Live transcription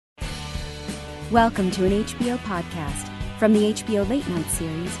Welcome to an HBO podcast from the HBO Late Night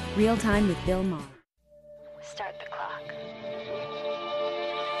series, Real Time with Bill Maher. Start the clock.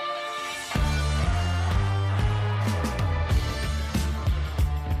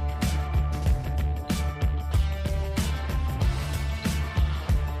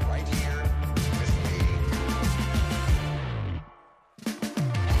 Right here with me.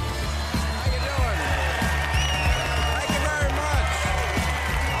 How you doing? Thank you very much.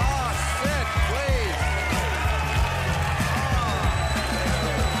 Oh, sit, please.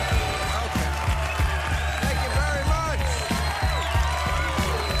 Okay. Thank you very much.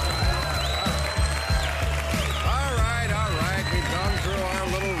 All right. We've gone through our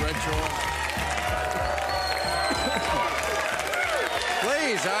little ritual.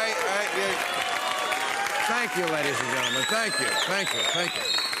 Please, thank you, ladies and gentlemen. Thank you.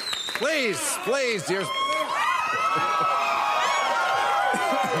 Please, dear.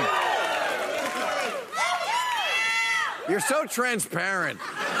 You're so transparent.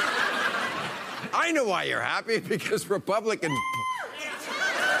 I know why you're happy, because Republicans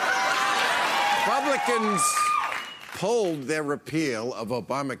pulled their repeal of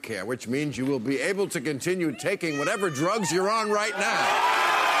Obamacare, which means you will be able to continue taking whatever drugs you're on right now.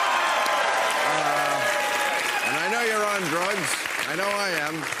 And I know you're on drugs. I know I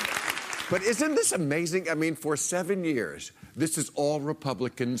am. But isn't this amazing? I mean, for 7 years, this is all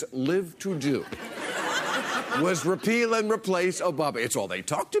Republicans lived to do, was repeal and replace Obama. It's all they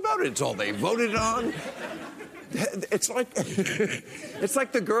talked about. It's all they voted on. It's like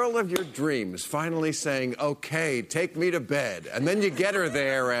the girl of your dreams finally saying, "Okay, take me to bed." And then you get her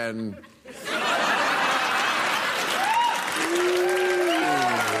there and...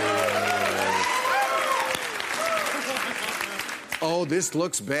 Oh, this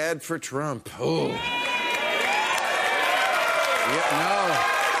looks bad for Trump. Oh. Yeah, no.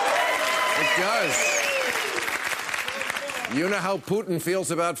 It does. You know how Putin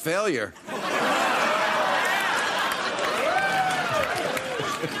feels about failure.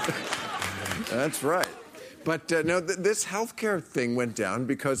 That's right. But no, this healthcare thing went down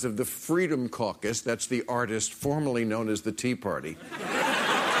because of the Freedom Caucus, that's the artist formerly known as the Tea Party.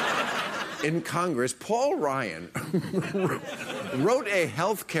 In Congress, Paul Ryan wrote a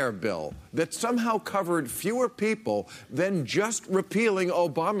healthcare bill that somehow covered fewer people than just repealing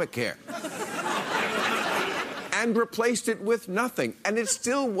Obamacare. And replaced it with nothing. And it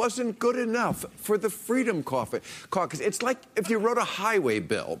still wasn't good enough for the Freedom Caucus. It's like if you wrote a highway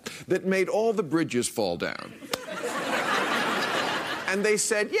bill that made all the bridges fall down. And they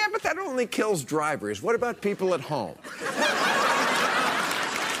said, yeah, but that only kills drivers. What about people at home?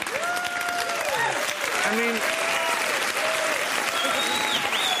 I mean,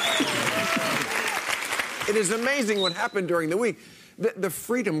 it is amazing what happened during the week. The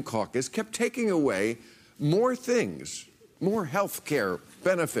Freedom Caucus kept taking away more things, more health care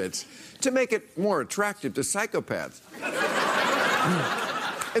benefits, to make it more attractive to psychopaths.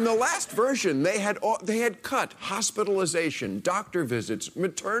 In the last version, they had cut hospitalization, doctor visits,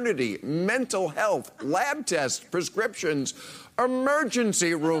 maternity, mental health, lab tests, prescriptions,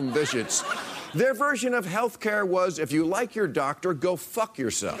 emergency room visits. Their version of health care was, if you like your doctor, go fuck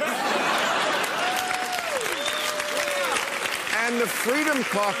yourself. And the Freedom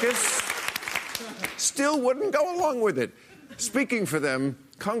Caucus still wouldn't go along with it. Speaking for them,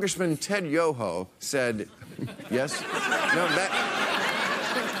 Congressman Ted Yoho said, yes? No,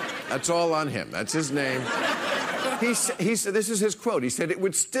 that's all on him. That's his name. He said, this is his quote. He said, it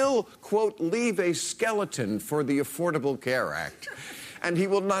would still, quote, leave a skeleton for the Affordable Care Act. And he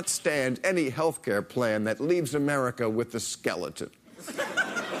will not stand any health care plan that leaves America with a skeleton.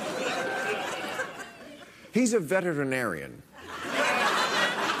 He's a veterinarian.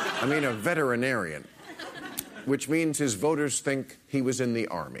 I mean, a veterinarian, which means his voters think he was in the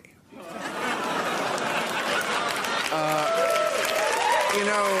army. You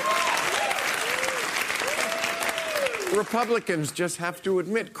know, Republicans just have to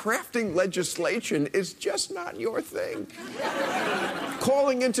admit, crafting legislation is just not your thing.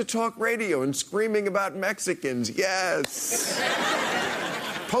 Calling into talk radio and screaming about Mexicans, yes.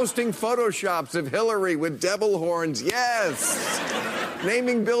 Posting photoshops of Hillary with devil horns, yes.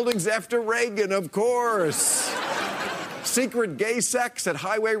 Naming buildings after Reagan, of course. Secret gay sex at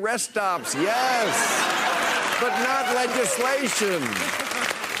highway rest stops, yes. But not legislation.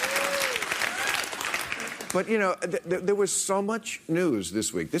 But, you know, there was so much news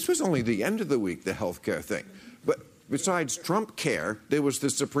this week. This was only the end of the week, the health care thing. besides Trump care, there was the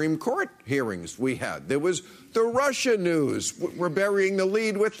Supreme Court hearings we had. There was the Russia news. We're burying the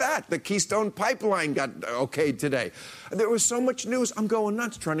lead with that. The Keystone Pipeline got okayed today. There was so much news. I'm going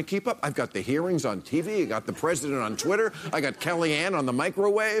nuts trying to keep up. I've got the hearings on TV. I got the president on Twitter. I got Kellyanne on the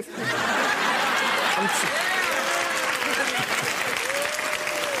microwave.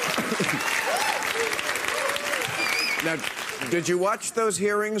 Now, did you watch those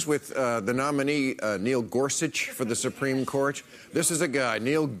hearings with the nominee, Neil Gorsuch, for the Supreme Court? This is a guy,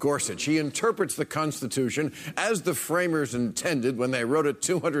 Neil Gorsuch. He interprets the Constitution as the framers intended when they wrote it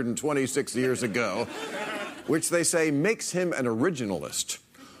 226 years ago, which they say makes him an originalist,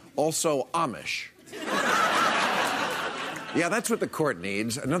 also Amish. Yeah, that's what the court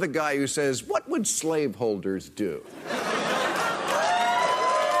needs. Another guy who says, what would slaveholders do?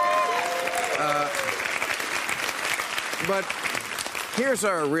 But here's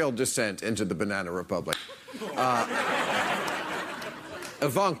our real descent into the Banana Republic.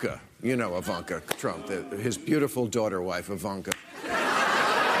 Ivanka, you know Ivanka Trump, his beautiful daughter wife, Ivanka.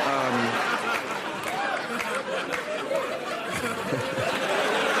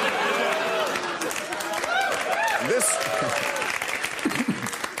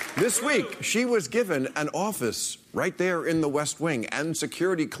 This week, she was given an office right there in the West Wing and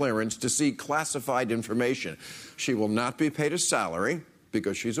security clearance to see classified information. She will not be paid a salary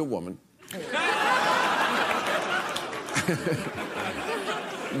because she's a woman.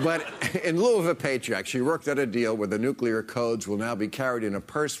 But in lieu of a paycheck, she worked out a deal where the nuclear codes will now be carried in a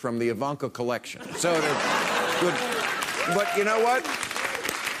purse from the Ivanka collection. So, but you know what?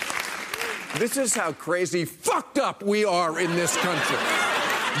 This is how crazy fucked up we are in this country.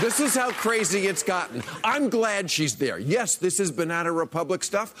 This is how crazy it's gotten. I'm glad she's there. Yes, this is Banana Republic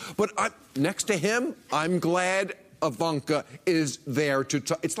stuff, but next to him, I'm glad Ivanka is there to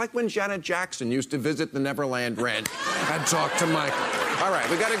talk. It's like when Janet Jackson used to visit the Neverland Ranch and talk to Michael. All right,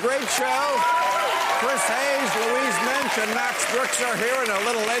 we got a great show. Chris Hayes, Louise Mensch, and Max Brooks are here, and a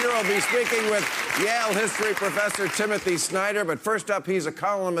little later I'll be speaking with Yale history professor Timothy Snyder. But first up, he's a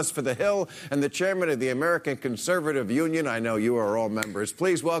columnist for The Hill and the chairman of the American Conservative Union. I know you are all members.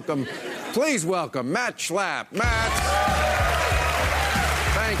 Please welcome Matt Schlapp. Matt.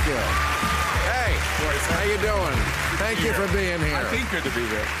 Thank you. Hey, how you doing? Thank you for being here. I think good to be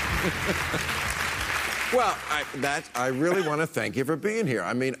here. Well, I really want to thank you for being here.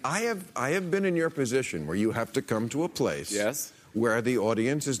 I mean, I have been in your position where you have to come to a place where the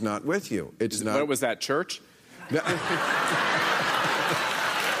audience is not with you. It's not. What was that, church? Yeah,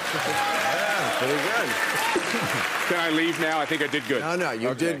 pretty good. Can I leave now? I think I did good. No,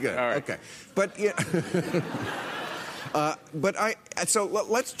 you did good. All right. Okay, but yeah. So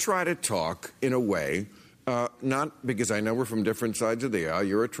let's try to talk in a way, not because I know we're from different sides of the aisle.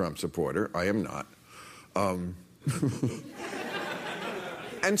 You're a Trump supporter. I am not. And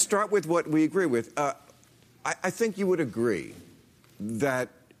start with what we agree with. I think you would agree that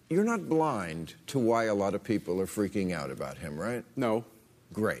you're not blind to why a lot of people are freaking out about him, right? No.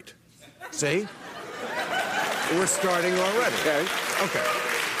 Great. See? We're starting already. Okay.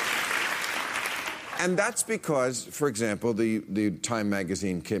 And that's because, for example, the Time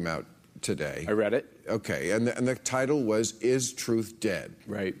magazine came out today. I read it. Okay, and the title was, Is Truth Dead?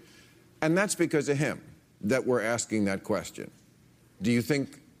 Right. And that's because of him that we're asking that question. Do you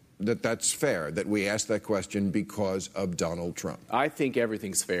think that that's fair, that we ask that question because of Donald Trump? I think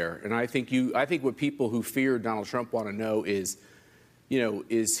everything's fair. And I think what people who fear Donald Trump want to know is,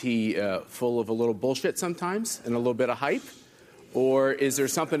 is he full of a little bullshit sometimes and a little bit of hype? Or is there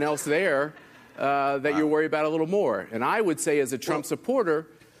something else there that you're worried about a little more? And I would say as a Trump supporter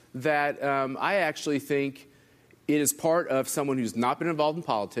that I actually think it is part of someone who's not been involved in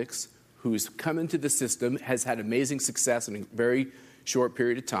politics, who's come into the system, has had amazing success in a very short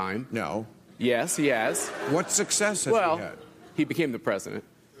period of time. No. Yes, he has. What success has he had? Well, he became the president.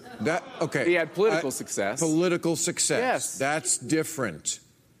 Okay. He had political success. Political success. Yes. That's different.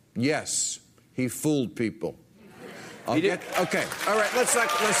 Yes. He fooled people. Okay. All right. Let's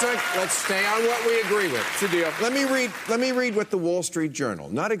stay on what we agree with. It's a deal. Let me read what the Wall Street Journal,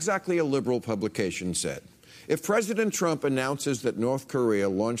 not exactly a liberal publication, said. If President Trump announces that North Korea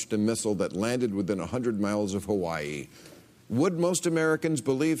launched a missile that landed within 100 miles of Hawaii, would most Americans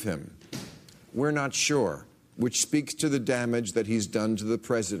believe him? We're not sure, which speaks to the damage that he's done to the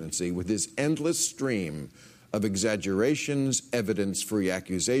presidency with his endless stream of exaggerations, evidence-free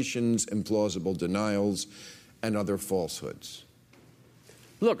accusations, implausible denials, and other falsehoods.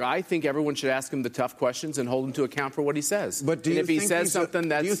 Look, I think everyone should ask him the tough questions and hold him to account for what he says. But do and you if he think says something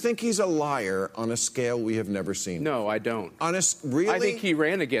that's... Do you think he's a liar on a scale we have never seen? No, I don't. Really? I think he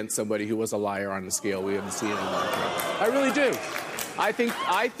ran against somebody who was a liar on a scale we haven't seen in a long time. I really do. I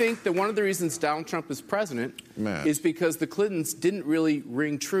think that one of the reasons Donald Trump is president is because the Clintons didn't really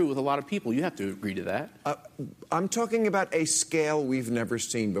ring true with a lot of people. You have to agree to that. I'm talking about a scale we've never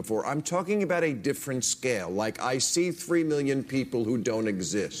seen before. I'm talking about a different scale. Like, I see 3 million people who don't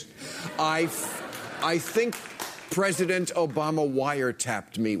exist. I think President Obama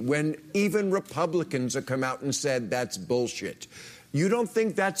wiretapped me when even Republicans have come out and said that's bullshit. You don't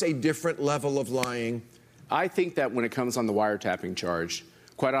think that's a different level of lying? I think that when it comes on the wiretapping charge,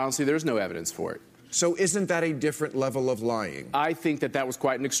 quite honestly, there's no evidence for it. So isn't that a different level of lying? I think that was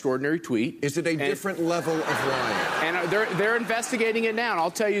quite an extraordinary tweet. Is it a different level of lying? And they're investigating it now. And I'll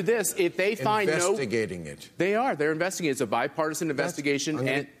tell you this, if they find investigating it. They are. They're investigating it. It's a bipartisan investigation.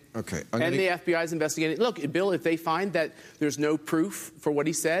 And the FBI is investigating it. Look, Bill, if they find that there's no proof for what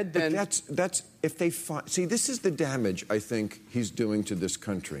he said, then... But that's if they find... See, this is the damage I think he's doing to this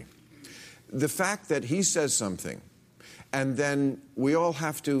country. The fact that he says something, and then we all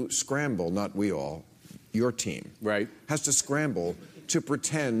have to scramble, not we all, your team, right, has to scramble to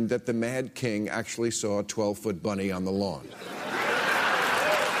pretend that the Mad King actually saw a 12-foot bunny on the lawn.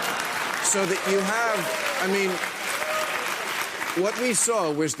 So that you have, I mean, what we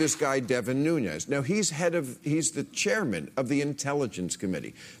saw was this guy, Devin Nunes. Now, he's the chairman of the Intelligence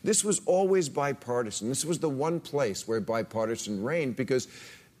Committee. This was always bipartisan. This was the one place where bipartisan reigned because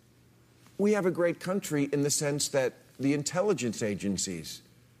we have a great country in the sense that the intelligence agencies,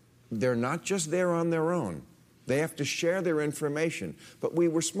 they're not just there on their own. They have to share their information. But we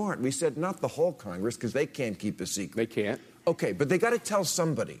were smart. We said not the whole Congress, because they can't keep a secret. They can't. Okay, but they got to tell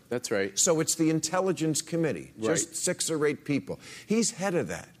somebody. That's right. So it's the Intelligence Committee, just 6 or 8 people. He's head of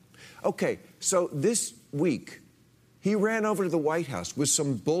that. Okay, so this week, he ran over to the White House with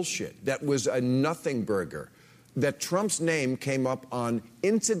some bullshit that was a nothing burger, that Trump's name came up on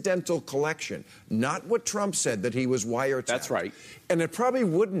incidental collection, not what Trump said, that he was wiretapped. That's right. And it probably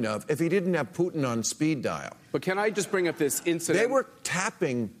wouldn't have if he didn't have Putin on speed dial. But can I just bring up this incident? They were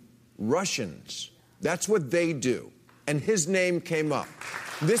tapping Russians. That's what they do. And his name came up.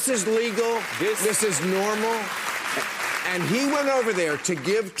 This is legal. This is normal. And he went over there to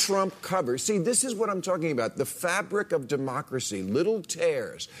give Trump cover. See, this is what I'm talking about. The fabric of democracy, little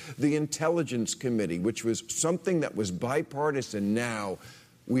tears. The Intelligence Committee, which was something that was bipartisan, now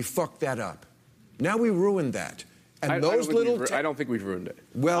we fucked that up. Now we ruined that. And I don't think we've ruined it.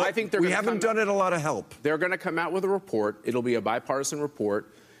 Well, I think we haven't done it a lot of help. They're going to come out with a report. It'll be a bipartisan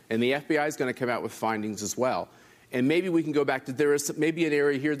report. And the FBI is going to come out with findings as well. And maybe we can go back to, there is maybe an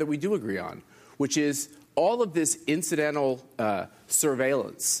area here that we do agree on, which is all of this incidental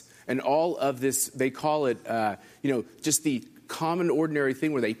surveillance and all of this, they call it, just the common, ordinary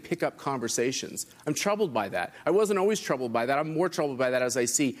thing where they pick up conversations. I'm troubled by that. I wasn't always troubled by that. I'm more troubled by that as I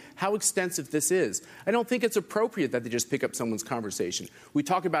see how extensive this is. I don't think it's appropriate that they just pick up someone's conversation. We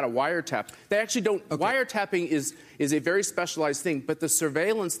talk about a wiretap. They actually don't. Okay. Wiretapping is a very specialized thing, but the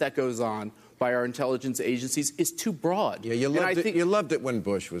surveillance that goes on by our intelligence agencies is too broad. Yeah, you loved it when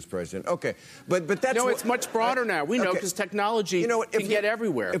Bush was president. Okay, but that's... No, it's much broader now. We know because technology can get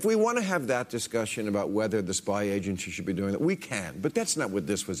everywhere. If we want to have that discussion about whether the spy agency should be doing that, we can. But that's not what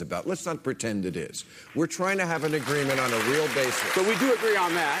this was about. Let's not pretend it is. We're trying to have an agreement on a real basis. But we do agree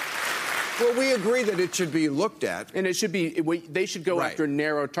on that. Well, we agree that it should be looked at. And it should be, they should go after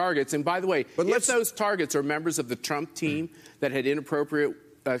narrow targets. And by the way, if those targets are members of the Trump team that had inappropriate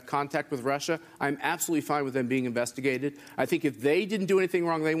contact with Russia, I'm absolutely fine with them being investigated. I think if they didn't do anything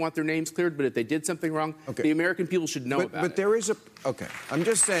wrong, they want their names cleared. But if they did something wrong, the American people should know about it. But there is a... Okay, I'm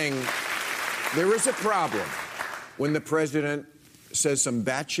just saying there is a problem when the president says some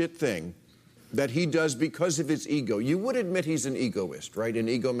batshit thing that he does because of his ego. You would admit he's an egoist, right? An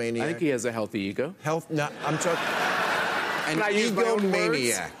egomaniac? I think he has a healthy ego. No, I'm talking... An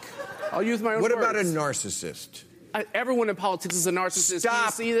egomaniac. I'll use my own words. words. What about a narcissist? Everyone in politics is a narcissist. Stop.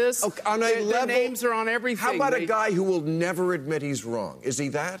 Can you see this? Okay, on a level, their names are on everything. How about a guy who will never admit he's wrong? Is he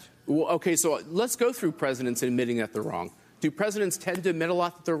that? Well, okay, so let's go through presidents admitting that they're wrong. Do presidents tend to admit a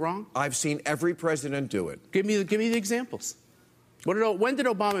lot that they're wrong? I've seen every president do it. Give me the examples. When did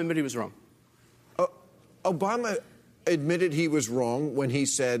Obama admit he was wrong? Obama admitted he was wrong when he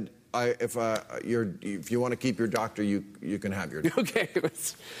said, if you want to keep your doctor, you can have your doctor.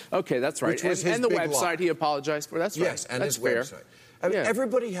 Okay, that's right. And the website he apologized for. That's right. Yes, and that's his fair. website. I mean, Yeah.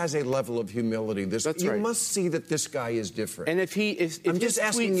 everybody has a level of humility. That's you right. must see that this guy is different. And if I'm just his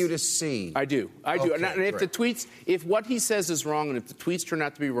asking tweets- you to see. I do. Okay, And if the tweets, if what he says is wrong, and if the tweets turn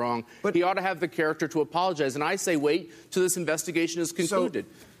out to be wrong, he ought to have the character to apologize. And I say, wait till this investigation is concluded.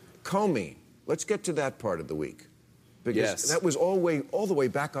 So, Comey, let's get to that part of the week, because Yes. that was all the way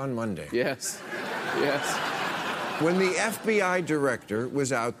back on Monday. Yes. Yes. When the FBI director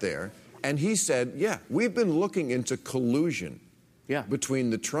was out there, and he said, yeah, we've been looking into collusion between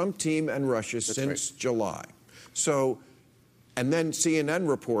the Trump team and Russia since July. So, and then CNN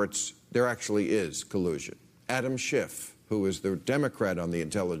reports there actually is collusion. Adam Schiff, who is the Democrat on the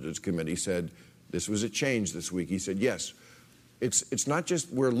Intelligence Committee, said this was a change this week. He said, yes, it's not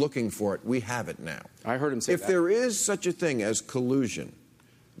just we're looking for it, we have it now. I heard him say that. If there is such a thing as collusion,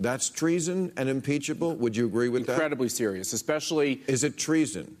 that's treason and impeachable. Would you agree with that? Incredibly serious, especially. Is it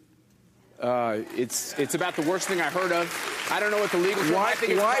treason? It's about the worst thing I heard of. I don't know what the legal term. I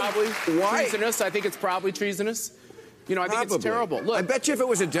think it's probably treasonous. I think it's probably treasonous. You know, I think it's terrible. Look, I bet you if it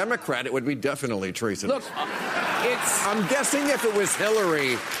was a Democrat, it would be definitely treasonous. Look, I'm guessing if it was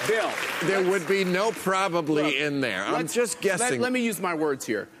Hillary, Bill, there would be no probably in there. I'm just guessing. Let me use my words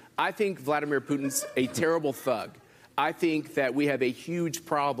here. I think Vladimir Putin's a terrible thug. I think that we have a huge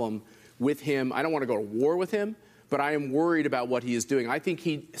problem with him. I don't want to go to war with him, but I am worried about what he is doing. I think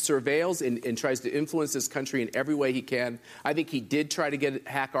he surveils and tries to influence this country in every way he can. I think he did try to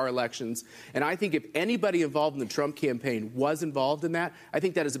hack our elections. And I think if anybody involved in the Trump campaign was involved in that, I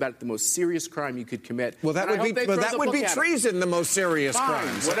think that is about the most serious crime you could commit. Well, that would be treason, the most serious crime.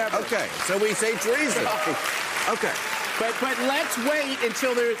 Whatever. Okay, so we say treason. Okay. But let's wait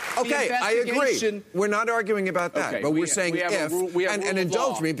until there's the investigation. I agree. We're not arguing about that, Okay, but we're saying and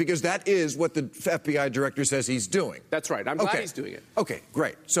indulge me, because that is what the FBI director says he's doing. That's right. I'm glad he's doing it. Okay,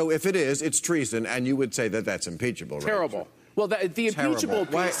 great. So if it is, it's treason, and you would say that that's impeachable, right? Terrible. Well, the impeachable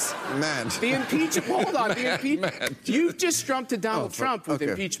piece. Man. The impeachable. Hold on. The impeachment. You've just trumped to Donald Trump with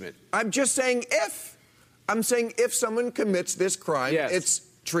okay. impeachment. I'm just saying if. I'm saying if someone commits this crime, it's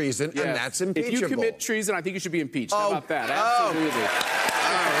treason, and that's impeachable. If you commit treason, I think you should be impeached. How about that? Absolutely. All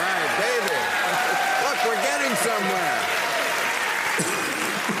right, David. Look, we're getting somewhere.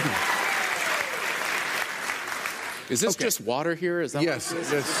 Is this just water here? Is that yes. what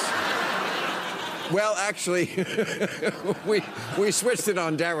it is? Well, actually, we switched it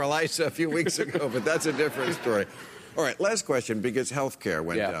on Darrell Issa a few weeks ago, but that's a different story. All right, last question, because health care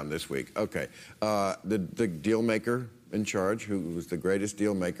went down this week. Okay. The deal maker in charge, who was the greatest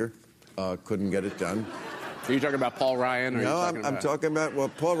deal maker, couldn't get it done. Are you talking about Paul Ryan? Or no, I'm talking about, well,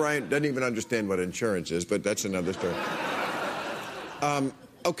 Paul Ryan doesn't even understand what insurance is, but that's another story.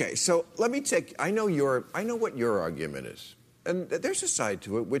 Okay, so let me I know what your argument is. And there's a side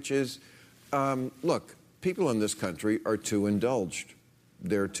to it, which is, look, people in this country are too indulged.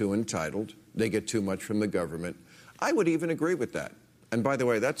 They're too entitled. They get too much from the government. I would even agree with that. And by the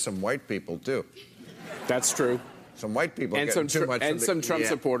way, that's some white people, too. That's true. Some white people and get too much. And some Trump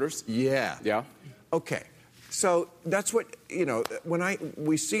supporters. Yeah. Yeah. Okay. So that's what, when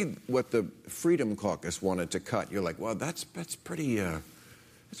we see what the Freedom Caucus wanted to cut, you're like, well, that's pretty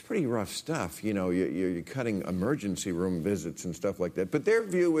rough stuff. You're cutting emergency room visits and stuff like that. But their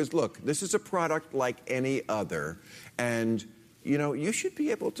view is, look, this is a product like any other, and you should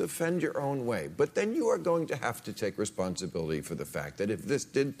be able to fend your own way. But then you are going to have to take responsibility for the fact that if this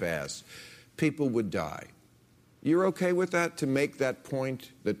did pass, people would die. You're okay with that, to make that point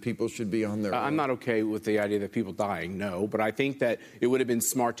that people should be on their own? I'm not okay with the idea that people dying, no. But I think that it would have been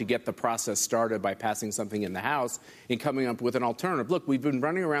smart to get the process started by passing something in the House and coming up with an alternative. Look, we've been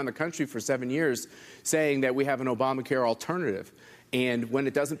running around the country for 7 years saying that we have an Obamacare alternative. And when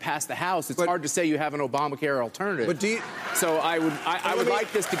it doesn't pass the House, it's hard to say you have an Obamacare alternative. But so I would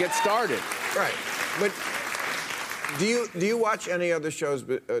like this to get started. Right. But do you watch any other shows,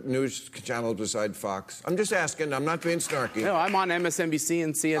 news channels beside Fox? I'm just asking. I'm not being snarky. No, I'm on MSNBC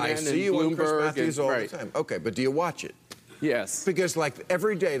and CNN I see you and Bloomberg on Chris Matthews all right. the time. Okay, but do you watch it? Yes. Because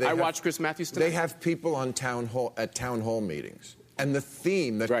every day I watch Chris Matthews tonight. They have people on town hall meetings. And the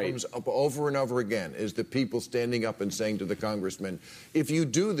theme that comes up over and over again is the people standing up and saying to the congressman, if you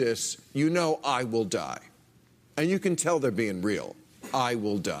do this, I will die. And you can tell they're being real. I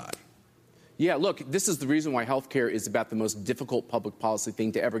will die. Yeah, look, this is the reason why health care is about the most difficult public policy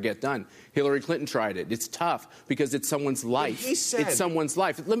thing to ever get done. Hillary Clinton tried it. It's tough because it's someone's life. He said... It's someone's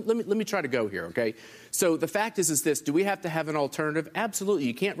life. Let me try to go here, okay? So the fact is this. Do we have to have an alternative? Absolutely.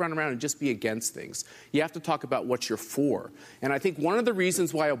 You can't run around and just be against things. You have to talk about what you're for. And I think one of the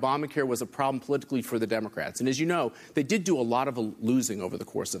reasons why Obamacare was a problem politically for the Democrats, and as you know, they did do a lot of losing over the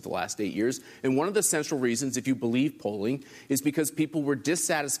course of the last 8 years. And one of the central reasons, if you believe polling, is because people were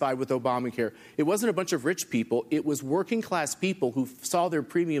dissatisfied with Obamacare. It wasn't a bunch of rich people. It was working class people who saw their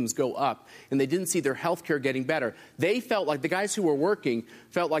premiums go up and they didn't see their health care getting better. They felt like the guys who were working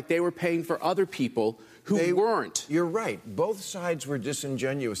felt like they were paying for other people who weren't. You're right. Both sides were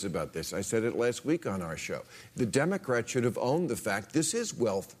disingenuous about this. I said it last week on our show. The Democrats should have owned the fact this is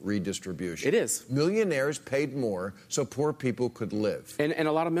wealth redistribution. It is. Millionaires paid more so poor people could live. And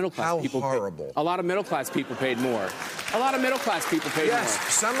a lot of middle class people. How horrible. A lot of middle class people paid more. A lot of middle class people paid more. Yes,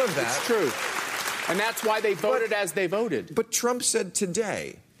 some of that. It's true. And that's why they voted as they voted. But Trump said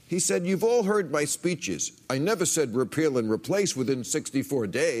today, he said, you've all heard my speeches. I never said repeal and replace within 64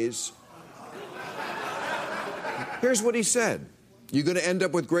 days. Here's what he said. You're going to end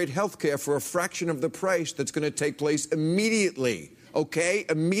up with great health care for a fraction of the price that's going to take place immediately. Okay?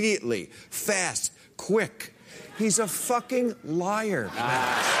 Immediately. Fast. Quick. He's a fucking liar. Isn't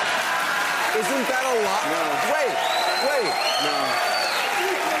that a lie? No.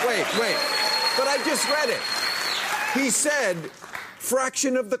 Wait. But I just read it. He said,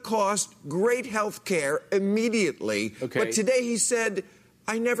 fraction of the cost, great health care immediately. Okay. But today he said,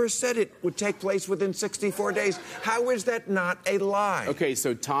 I never said it would take place within 64 days. How is that not a lie? Okay,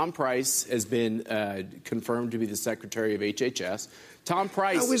 so Tom Price has been confirmed to be the Secretary of HHS. Tom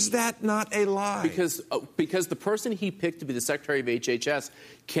Price... How is that not a lie? Because the person he picked to be the Secretary of HHS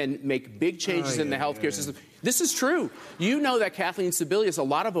can make big changes in the healthcare system. This is true. You know that Kathleen Sebelius, a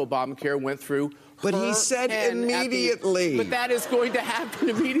lot of Obamacare went through. But he said immediately. But that is going to happen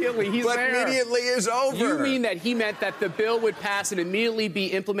immediately. He's but there. Immediately is over. You mean that he meant that the bill would pass and immediately be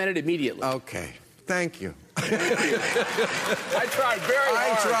implemented immediately? Okay. Thank you. I tried very hard.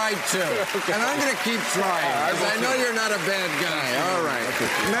 I tried too. Okay. And I'm going to keep trying. Because I know you're not a bad guy. All right. Okay.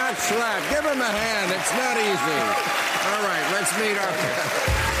 Matt Schlapp, give him a hand. It's not easy. All right. Let's meet our...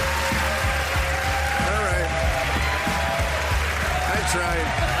 All right. I tried.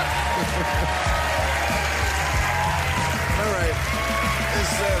 All right.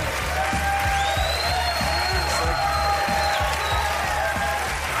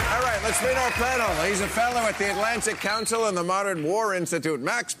 All right, let's meet our panel. He's a fellow at the Atlantic Council and the Modern War Institute.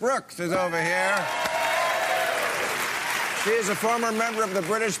 Max Brooks is over here. She is a former member of the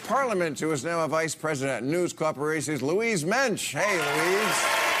British Parliament who is now a vice president at News Corporation's Louise Mensch. Hey, Louise.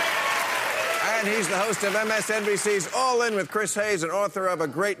 And he's the host of MSNBC's All In with Chris Hayes and author of a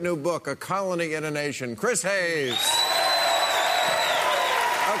great new book, A Colony in a Nation. Chris Hayes.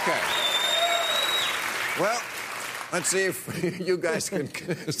 Okay. Well, let's see if you guys can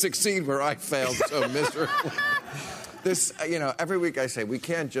succeed where I failed so miserably. This, every week I say, we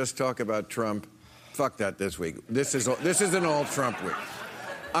can't just talk about Trump. Fuck that this week. This is an all Trump week.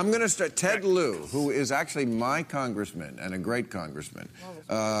 I'm going to start. Ted Lieu, who is actually my congressman and a great congressman.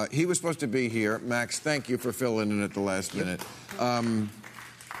 He was supposed to be here. Max, thank you for filling in at the last minute.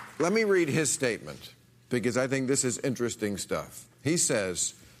 Let me read his statement, because I think this is interesting stuff. He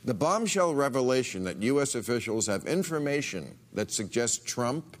says, the bombshell revelation that U.S. officials have information that suggests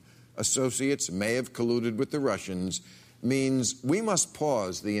Trump associates may have colluded with the Russians means we must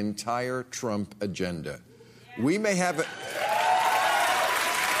pause the entire Trump agenda. We may have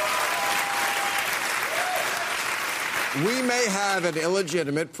an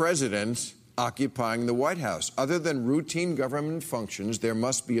illegitimate president occupying the White House. Other than routine government functions, there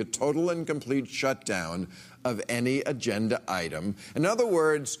must be a total and complete shutdown of any agenda item. In other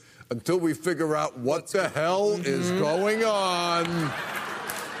words, until we figure out what the hell is going on.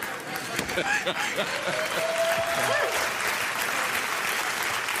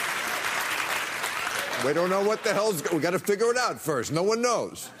 We don't know what the hell's... We got to figure it out first. No one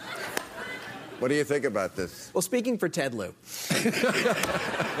knows. What do you think about this? Well, speaking for Ted Lieu,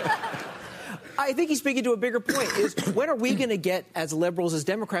 I think he's speaking to a bigger point, is when are we going to get, as liberals, as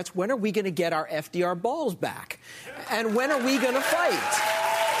Democrats, when are we going to get our FDR balls back? And when are we going to fight?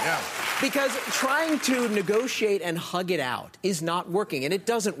 Yeah. Because trying to negotiate and hug it out is not working, and it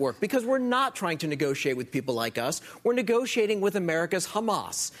doesn't work, because we're not trying to negotiate with people like us. We're negotiating with America's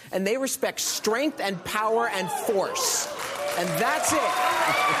Hamas, and they respect strength and power and force. And that's it.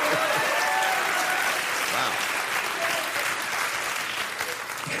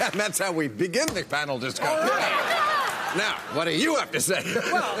 And that's how we begin the panel discussion. Now, what do you have to say?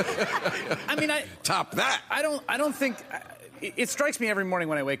 Well, I mean, Top that. I don't think. It strikes me every morning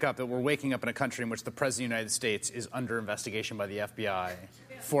when I wake up that we're waking up in a country in which the President of the United States is under investigation by the FBI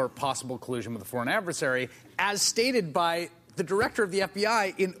for possible collusion with a foreign adversary, as stated by the director of the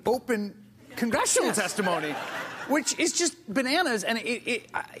FBI in open congressional testimony, which is just bananas. And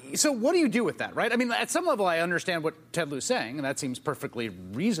so what do you do with that, right? I mean, at some level, I understand what Ted Lieu's saying, and that seems perfectly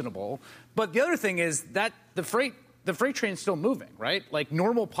reasonable. But the other thing is that the freight train's still moving, right? Like,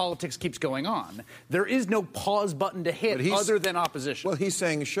 normal politics keeps going on. There is no pause button to hit other than opposition. Well, he's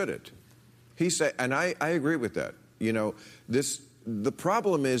saying should it? And I agree with that. You know, the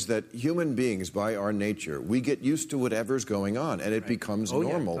problem is that human beings, by our nature, we get used to whatever's going on, and it becomes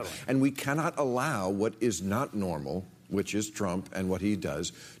normal. Yeah, totally. And we cannot allow what is not normal, which is Trump and what he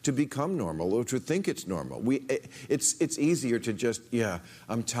does, to become normal or to think it's normal. It's easier to just,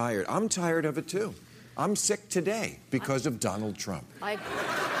 I'm tired. I'm tired of it, too. I'm sick today because of Donald Trump. I feel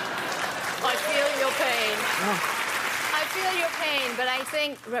your pain. I feel your pain, but I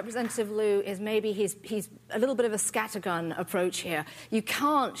think Representative Lieu is maybe he's a little bit of a scattergun approach here. You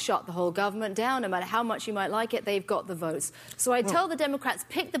can't shut the whole government down, no matter how much you might like it. They've got the votes. So I tell the Democrats,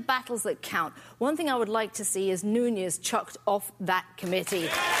 pick the battles that count. One thing I would like to see is Nunes chucked off that committee.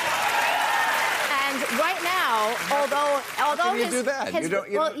 And right now, although can you do that?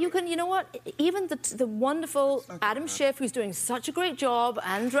 You know what? Even the wonderful Adam Schiff, who's doing such a great job,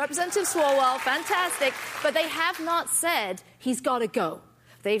 and Representative Swalwell, fantastic, but they have not said he's got to go.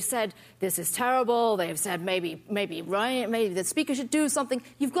 They've said this is terrible. They've said maybe the speaker should do something.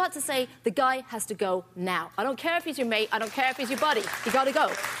 You've got to say the guy has to go now. I don't care if he's your mate. I don't care if he's your buddy. You got to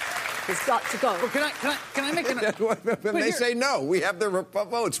go. He's got to go. Well, can I make an... When they say no, we have the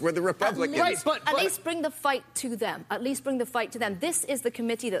votes. We're the Republicans. Right, but at least bring the fight to them. At least bring the fight to them. This is the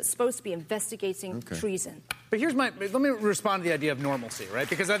committee that's supposed to be investigating treason. But let me respond to the idea of normalcy, right?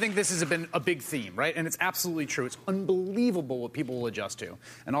 Because I think this has been a big theme, right? And it's absolutely true. It's unbelievable what people will adjust to.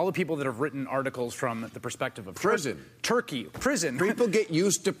 And all the people that have written articles from the perspective of prison. Turkey, prison. People get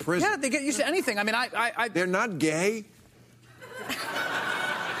used to prison. Yeah, they get used to anything. I mean, They're not gay.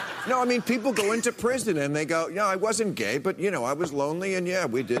 No, I mean, people go into prison and they go, I wasn't gay, but, I was lonely, and,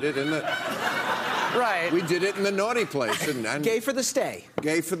 we did it in the... Right. We did it in the naughty place. And Gay for the stay.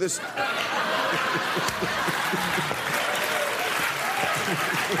 Gay for the...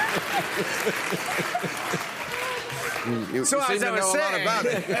 You so seem as to I was know saying, a lot about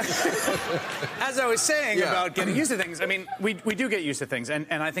it. As I was saying about getting used to things, I mean, we do get used to things, and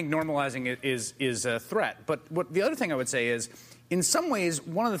I think normalizing it is a threat. But the other thing I would say is, in some ways,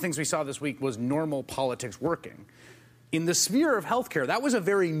 one of the things we saw this week was normal politics working. In the sphere of healthcare, that was a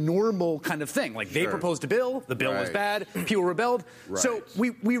very normal kind of thing. Like, they proposed a bill, the bill was bad, people rebelled. Right. So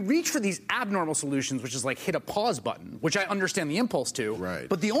we reach for these abnormal solutions, which is like hit a pause button, which I understand the impulse to. Right.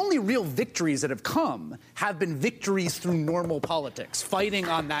 But the only real victories that have come have been victories through normal politics, fighting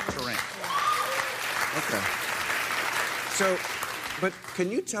on that terrain. Okay. So, but can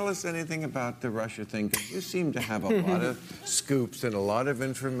you tell us anything about the Russia thing? Because you seem to have a lot of scoops and a lot of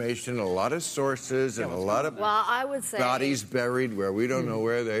information, a lot of sources, and a lot of I would say bodies buried where we don't know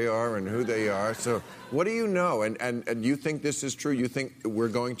where they are and who they are. So what do you know? And you think this is true? You think we're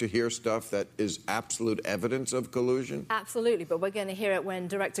going to hear stuff that is absolute evidence of collusion? Absolutely, but we're going to hear it when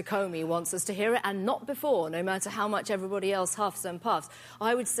Director Comey wants us to hear it, and not before, no matter how much everybody else huffs and puffs.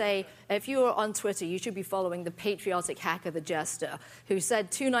 I would say, if you are on Twitter, you should be following the patriotic hacker, The Jester, who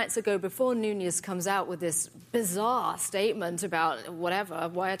said 2 nights ago, before Nunes comes out with this bizarre statement about whatever,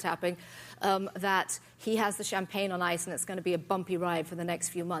 wiretapping, that he has the champagne on ice and it's going to be a bumpy ride for the next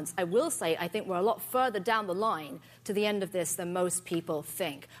few months. I will say I think we're a lot further down the line to the end of this than most people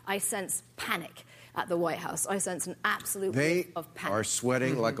think. I sense panic at the White House. I sense an absolute wave of panic. They are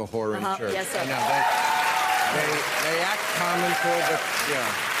sweating like a whore in church. Yes, sir. I know, they act comical, but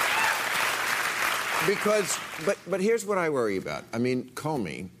because, but here's what I worry about. I mean,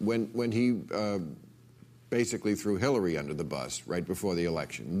 Comey, when he basically threw Hillary under the bus right before the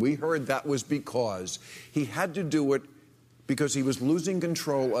election, we heard that was because he had to do it because he was losing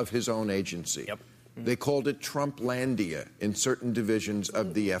control of his own agency. Yep. They called it Trumplandia in certain divisions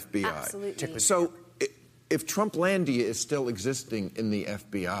of the FBI. Absolutely. So if Trumplandia is still existing in the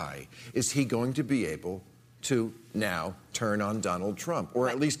FBI, is he going to be able to now turn on Donald Trump, or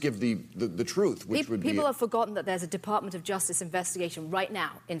at least give the truth, which would be... People have forgotten that there's a Department of Justice investigation right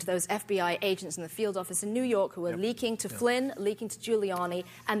now into those FBI agents in the field office in New York who are leaking to Flynn, leaking to Giuliani,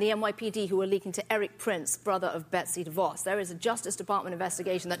 and the NYPD who are leaking to Eric Prince, brother of Betsy DeVos. There is a Justice Department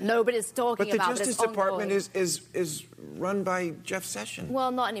investigation that nobody's talking about. But the Justice Department is run by Jeff Sessions.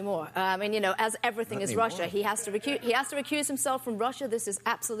 Well, not anymore. I mean, you know, as everything is Russia, he has to recuse himself from Russia. This is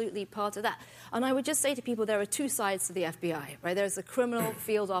absolutely part of that. And I would just say to people, there are two sides to the FBI, right? There's the criminal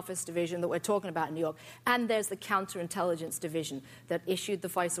field office division that we're talking about in New York, and there's the counterintelligence division that issued the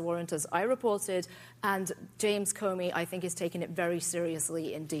FISA warrant, as I reported, and James Comey, I think, is taking it very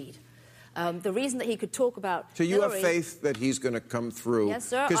seriously indeed. The reason that he could talk about So you Hillary, have faith that he's going to come through? Yes,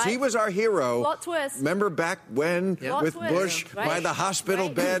 sir. Because he was our hero. Plot twist. Remember back when with twist. Bush Right. by the hospital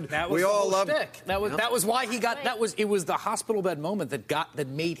Right. bed? That was we the all whole loved. shtick. That was why he got. It was the hospital bed moment that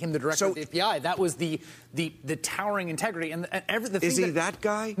made him the director of the FBI. That was the towering integrity and everything. Is he that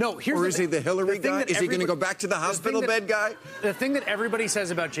guy? No. Or is he the Hillary guy? Is he going to go back to the hospital bed guy? The thing that everybody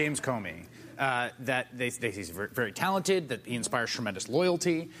says about James Comey. That they say he's very, very talented, that he inspires tremendous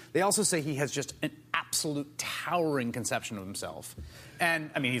loyalty. They also say he has just an absolute towering conception of himself.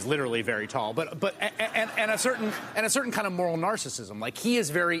 And I mean, he's literally very tall, but a certain kind of moral narcissism. Like, he is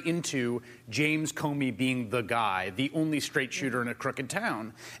very into James Comey being the guy, the only straight shooter in a crooked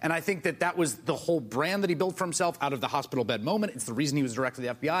town. And I think that was the whole brand that he built for himself out of the hospital bed moment. It's the reason he was director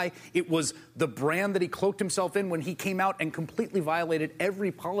of the FBI. It was the brand that he cloaked himself in when he came out and completely violated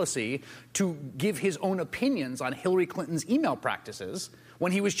every policy to give his own opinions on Hillary Clinton's email practices.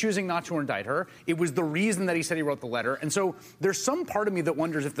 When he was choosing not to indict her, it was the reason that he said he wrote the letter. And so there's some part of me that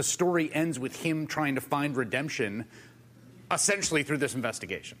wonders if the story ends with him trying to find redemption, essentially through this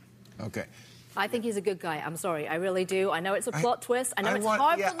investigation. Okay. I think he's a good guy. I'm sorry. I really do. I know it's a plot twist. I know it's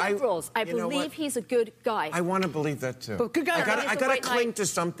hard for liberals. I believe he's a good guy. I want to believe that, too. But good guy. I got to cling to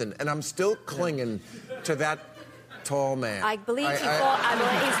something, and I'm still clinging to that tall man. I believe he's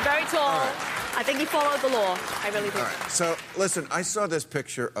very tall. I think he followed the law. I really do. All right. So, listen, I saw this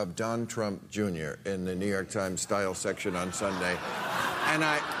picture of Don Trump Jr. in the New York Times style section on Sunday, and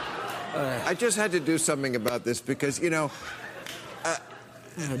I just had to do something about this because, you know,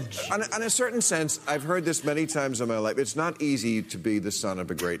 on a certain sense, I've heard this many times in my life, it's not easy to be the son of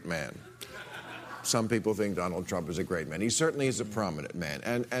a great man. Some people think Donald Trump is a great man. He certainly is a prominent man.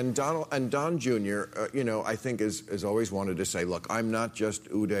 And Don Jr., you know, I think has always wanted to say, look, I'm not just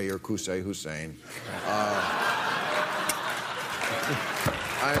Uday or Qusay Hussein.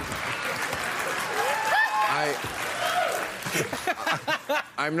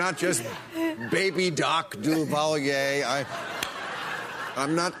 I'm not just baby Doc Duvalier.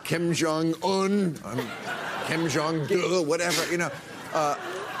 I'm not Kim Jong-un. I'm Kim Jong-il, whatever, you know.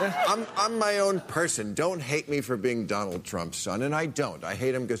 I'm my own person. Don't hate me for being Donald Trump's son, and I don't. I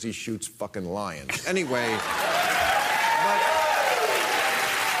hate him because he shoots fucking lions. Anyway,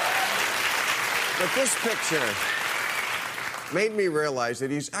 but this picture made me realize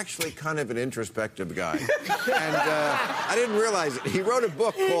that he's actually kind of an introspective guy. And I didn't realize it. He wrote a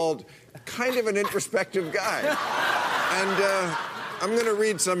book called Kind of an Introspective Guy. And I'm going to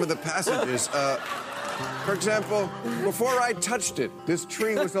read some of the passages. For example, before I touched it, this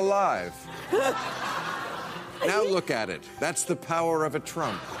tree was alive. Now look at it. That's the power of a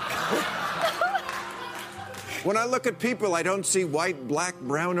Trump. When I look at people, I don't see white, black,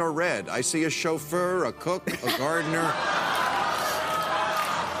 brown, or red. I see a chauffeur, a cook, a gardener,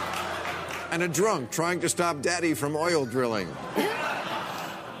 and a drunk trying to stop Daddy from oil drilling.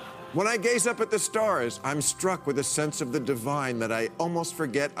 When I gaze up at the stars, I'm struck with a sense of the divine that I almost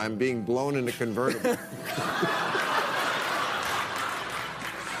forget I'm being blown in a convertible.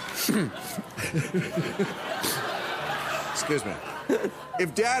 Excuse me.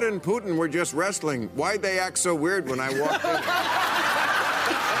 If Dad and Putin were just wrestling, why'd they act so weird when I walked in?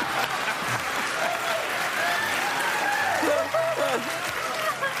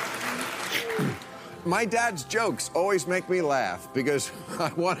 My dad's jokes always make me laugh because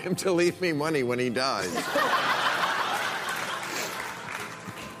I want him to leave me money when he dies.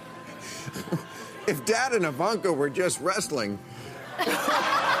 If Dad and Ivanka were just wrestling...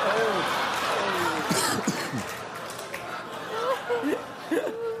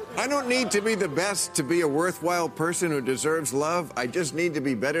 I don't need to be the best to be a worthwhile person who deserves love. I just need to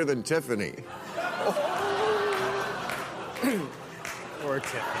be better than Tiffany. Poor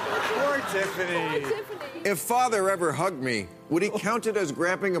Tiffany. If Father ever hugged me, would he count it as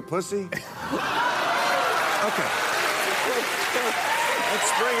grabbing a pussy? Okay.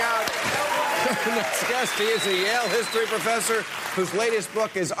 Let's bring out... Next guest, he is a Yale history professor whose latest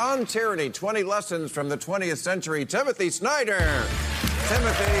book is On Tyranny, 20 Lessons from the 20th Century, Timothy Snyder.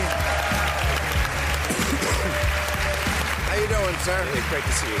 Timothy. How you doing, sir? Hey, great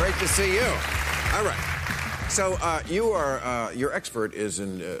to see you. Great to see you. All right. So your expertise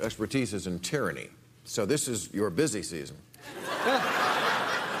is in tyranny. So this is your busy season.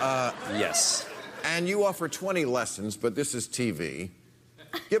 Yes. And you offer 20 lessons, but this is TV.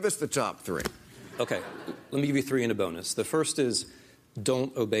 Give us the top 3. Okay, let me give you 3 in a bonus. The first is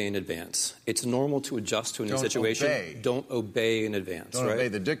don't obey in advance. It's normal to adjust to a new situation. Obey. Don't obey in advance. Don't right? obey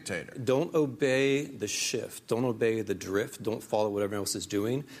the dictator. Don't obey the shift. Don't obey the drift. Don't follow what everyone else is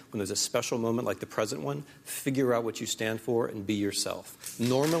doing. When there's a special moment like the present one, figure out what you stand for and be yourself.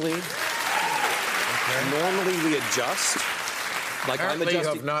 Normally we adjust. Like Apparently you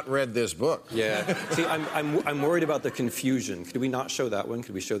have not read this book. Yeah. See, I'm worried about the confusion. Could we not show that one?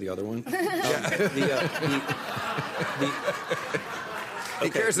 Could we show the other one?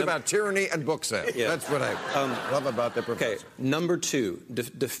 He cares about tyranny and book sales. Yeah. That's what I love about the professor. Okay. Number 2,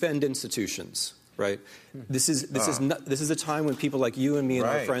 defend institutions. Right. This is a time when people like you and me and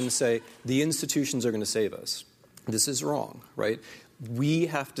our friends say the institutions are going to save us. This is wrong. Right. We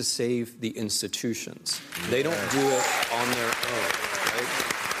have to save the institutions. They don't do it on their own, right?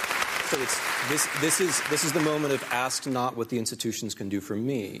 So this is the moment of ask not what the institutions can do for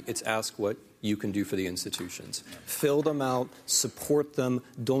me. It's ask what you can do for the institutions. Fill them out, support them.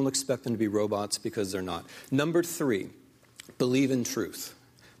 Don't expect them to be robots because they're not. Number 3, believe in truth.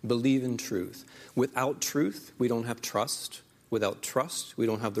 Believe in truth. Without truth, we don't have trust. Without trust, we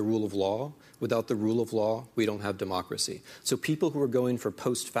don't have the rule of law. Without the rule of law, we don't have democracy. So people who are going for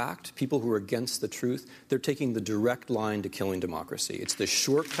post-fact, people who are against the truth, they're taking the direct line to killing democracy. It's the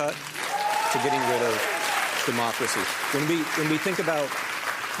shortcut to getting rid of democracy. When we think about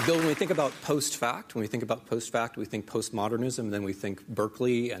Bill, when we think about post-fact, we think postmodernism, and then we think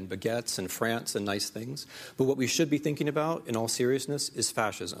Berkeley and baguettes and France and nice things. But what we should be thinking about, in all seriousness, is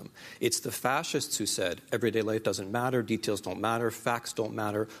fascism. It's the fascists who said everyday life doesn't matter, details don't matter, facts don't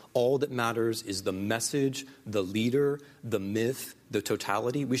matter. All that matters is the message, the leader, the myth, the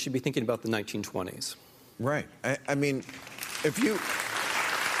totality. We should be thinking about the 1920s. Right. I mean, if you...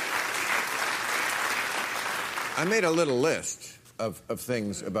 I made a little list of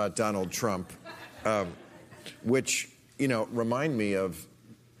things about Donald Trump, which, remind me of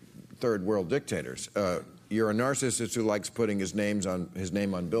third world dictators. You're a narcissist who likes putting his name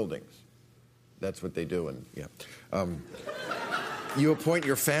on buildings. That's what they do. And you appoint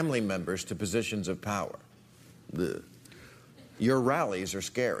your family members to positions of power. Ugh. Your rallies are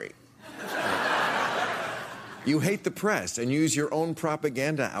scary. You hate the press and use your own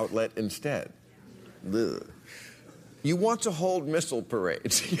propaganda outlet instead. Ugh. You want to hold missile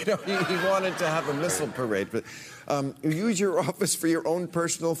parades. He wanted to have a missile parade. But you use your office for your own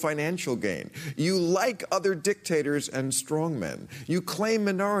personal financial gain. You like other dictators and strongmen. You claim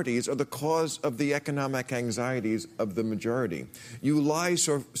minorities are the cause of the economic anxieties of the majority. You lie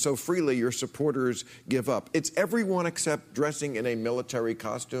so freely your supporters give up. It's everyone except dressing in a military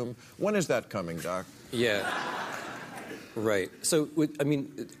costume. When is that coming, Doc? Yeah. Right. So,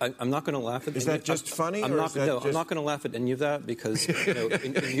 I'm not going to laugh at... Is that just funny? I'm not going to laugh at any of that because,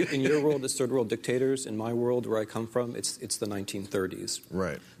 in your world, it's third world dictators. In my world, where I come from, it's the 1930s.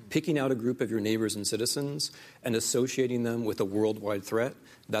 Right. Picking out a group of your neighbors and citizens and associating them with a worldwide threat,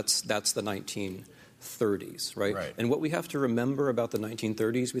 that's the 1930s, right? And what we have to remember about the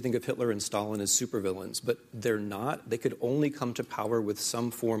 1930s, we think of Hitler and Stalin as supervillains, but they're not. They could only come to power with some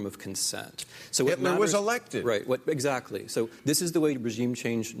form of consent. So Hitler was elected. Right, exactly. So this is the way regime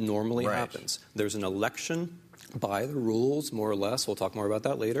change normally happens. There's an election by the rules, more or less. We'll talk more about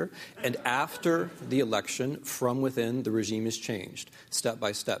that later. And after the election, from within, the regime is changed, step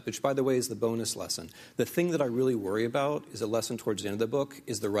by step, which, by the way, is the bonus lesson. The thing that I really worry about is a lesson towards the end of the book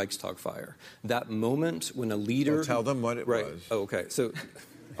is the Reichstag fire. That moment when a leader... Well, tell them what it was. Oh, okay. So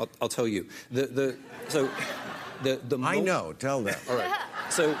I'll tell you. The I know. Tell them. All right.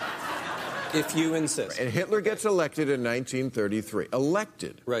 So if you insist... And Hitler gets elected in 1933.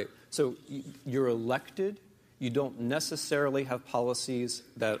 Elected. Right. So you're elected... You don't necessarily have policies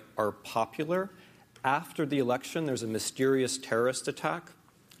that are popular. After the election, there's a mysterious terrorist attack.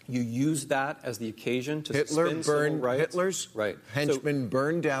 You use that as the occasion to suspend civil rights. Hitler's henchmen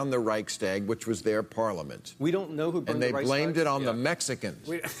burned down the Reichstag, which was their parliament. We don't know who burned the Reichstag. And they blamed it on the Mexicans.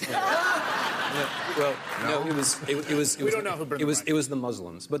 No, it was. We don't know who burned the it was the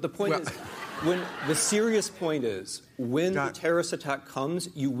Muslims. But the point is, when the serious point is, when the terrorist attack comes,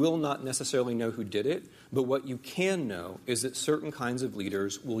 you will not necessarily know who did it. But what you can know is that certain kinds of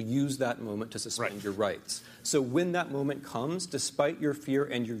leaders will use that moment to suspend your rights. So when that moment comes, despite your fear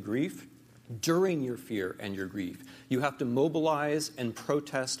and your grief, during your fear and your grief, you have to mobilize and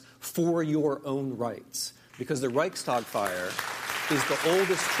protest for your own rights. Because the Reichstag fire is the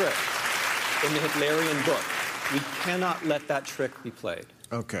oldest trick in the Hitlerian book. We cannot let that trick be played.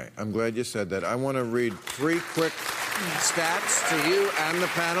 Okay, I'm glad you said that. I want to read 3 quick stats to you and the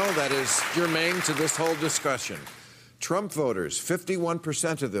panel that is germane to this whole discussion. Trump voters,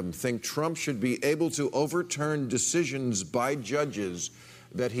 51% of them think Trump should be able to overturn decisions by judges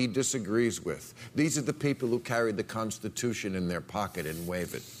that he disagrees with. These are the people who carried the Constitution in their pocket and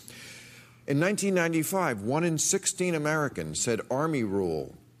wave it. In 1995, 1 in 16 Americans said army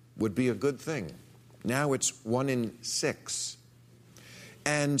rule would be a good thing. Now it's 1 in 6.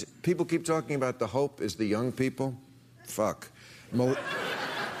 And people keep talking about the hope is the young people. Fuck.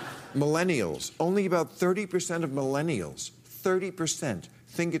 Millennials, only about 30% of millennials, 30%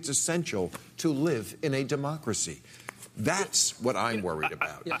 think it's essential to live in a democracy. That's what I'm worried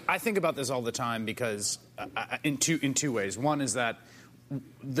about. I think about this all the time because in two ways. One is that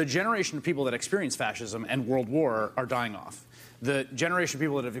the generation of people that experience fascism and World War are dying off. The generation of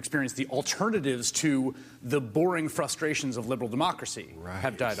people that have experienced the alternatives to the boring frustrations of liberal democracy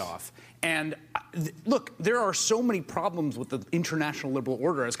have died off. And look, there are so many problems with the international liberal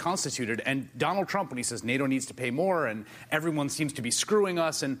order as constituted. And Donald Trump, when he says NATO needs to pay more and everyone seems to be screwing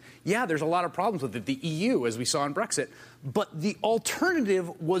us, and yeah, there's a lot of problems with it. The EU, as we saw in Brexit. But the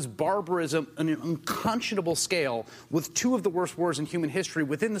alternative was barbarism on an unconscionable scale with 2 of the worst wars in human history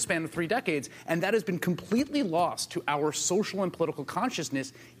within the span of 3 decades. And that has been completely lost to our social and political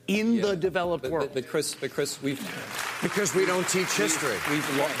consciousness in the developed world. But Chris, because we don't teach history.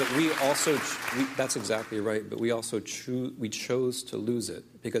 That's exactly right. But we also chose to lose it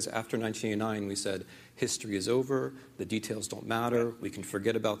because after 1989 we said history is over, the details don't matter, we can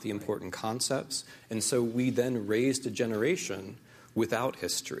forget about the important concepts, and so we then raised a generation without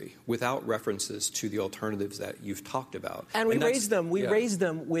history, without references to the alternatives that you've talked about. And we raised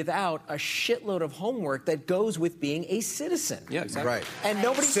them without a shitload of homework that goes with being a citizen. Yeah, exactly. Right. And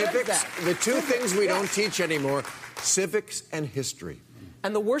nobody says that. The 2 things we don't teach anymore, civics and history.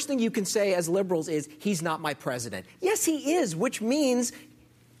 And the worst thing you can say as liberals is, he's not my president. Yes, he is, which means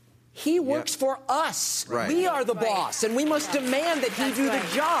he works for us. Right. We are the boss, and we must demand that he do the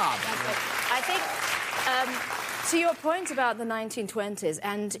job. I think, to your point about the 1920s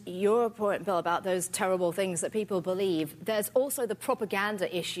and your point, Bill, about those terrible things that people believe, there's also the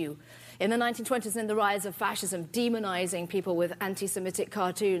propaganda issue. In the 1920s, in the rise of fascism, demonizing people with anti-Semitic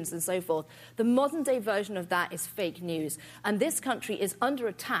cartoons and so forth, the modern-day version of that is fake news. And this country is under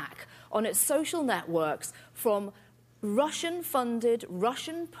attack on its social networks from Russian-funded,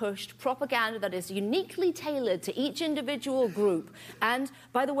 Russian-pushed propaganda that is uniquely tailored to each individual group. And,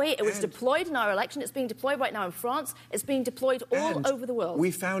 by the way, it was deployed in our election. It's being deployed right now in France. It's being deployed all over the world. We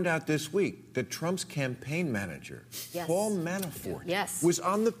found out this week that Trump's campaign manager, Paul Manafort, was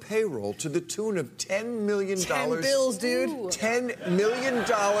on the payroll to the tune of $10 million. 10 bills, dude. $10 million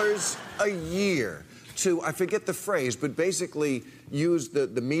a year to, I forget the phrase, but basically use the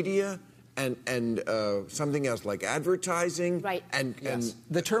media and something else like advertising. Right. And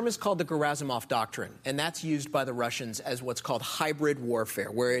the term is called the Gerasimov Doctrine, and that's used by the Russians as what's called hybrid warfare,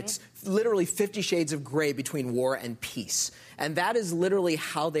 where it's literally 50 shades of gray between war and peace. And that is literally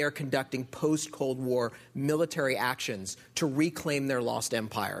how they are conducting post-Cold War military actions to reclaim their lost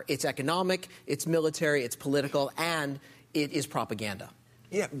empire. It's economic, it's military, it's political, and it is propaganda.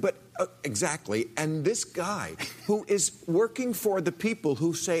 Yeah, but exactly. And this guy who is working for the people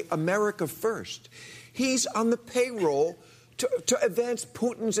who say America first, he's on the payroll to advance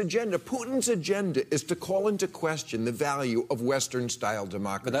Putin's agenda. Putin's agenda is to call into question the value of Western-style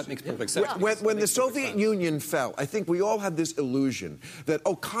democracy. But that makes perfect sense. When the Soviet Union fell, I think we all had this illusion that,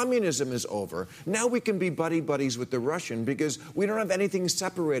 communism is over. Now we can be buddy-buddies with the Russian because we don't have anything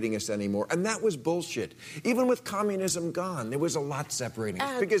separating us anymore. And that was bullshit. Even with communism gone, there was a lot separating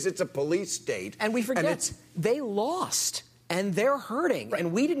us because it's a police state. And we forget, they lost. And they're hurting.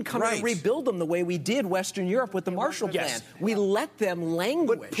 And we didn't come in and rebuild them the way we did Western Europe with the Marshall Plan. We let them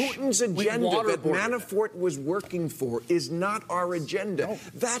languish. But Putin's agenda that Manafort was working for is not our agenda. No.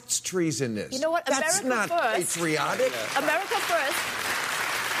 That's treasonous. You know what? That's not patriotic. America first.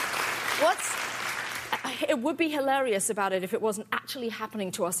 it would be hilarious about it if it wasn't actually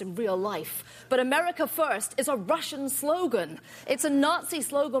happening to us in real life. But America First is a Russian slogan. It's a Nazi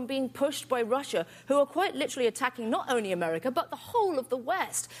slogan being pushed by Russia, who are quite literally attacking not only America, but the whole of the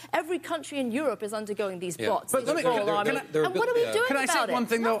West. Every country in Europe is undergoing these bots. But and what are we doing Can I about say one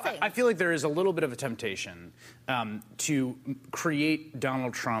thing, though? Nothing. I feel like there is a little bit of a temptation to create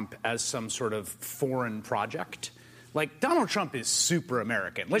Donald Trump as some sort of foreign project. Like, Donald Trump is super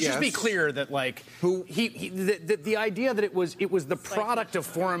American. Let's just be clear that, like, the idea that it was the product of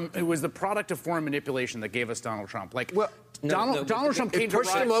foreign manipulation that gave us Donald Trump. Like, Donald Trump came to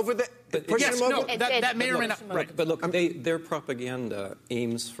pushed him over the. That may or may not. Right, but look, their propaganda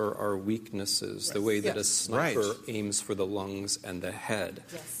aims for our weaknesses the way that a sniper aims for the lungs and the head.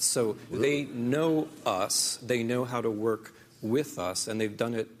 Yes. So they know us, they know how to work with us, and they've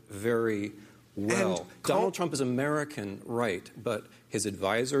done it very well. Donald Trump is American, right, but his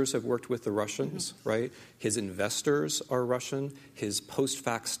advisors have worked with the Russians, right? His investors are Russian. His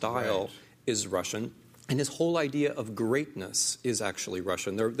post-fact style is Russian. And his whole idea of greatness is actually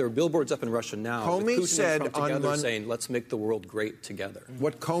Russian. There are billboards up in Russia now Comey with Putin said and Trump together saying, let's make the world great together.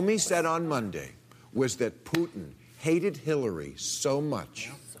 What Comey said on Monday was that Putin hated Hillary so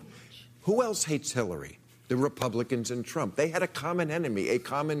much. Who else hates Hillary? The Republicans and Trump. They had a common enemy, a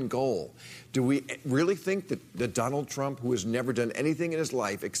common goal. Do we really think that Donald Trump, who has never done anything in his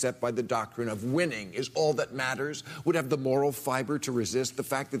life except by the doctrine of winning is all that matters, would have the moral fiber to resist the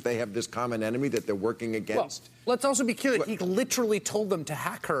fact that they have this common enemy that they're working against? Well, let's also be clear that he literally told them to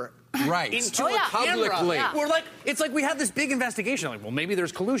hack her. Right. Into a publicly. Camera. We're like, it's like we have this big investigation. Like, well, maybe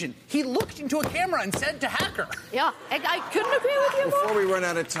there's collusion. He looked into a camera and said to hack her. Yeah, I couldn't agree with you more. Before we run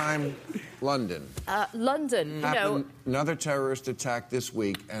out of time, London. London, Another terrorist attack this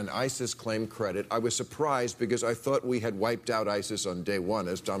week, and ISIS claimed credit. I was surprised because I thought we had wiped out ISIS on day one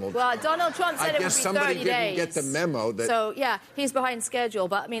as Donald Trump. Well, Donald Trump said it would be 30 days. I guess somebody didn't get the memo. So, yeah, he's behind schedule.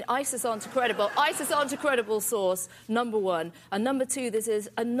 But, I mean, ISIS onto credible source, number one. And number two, this is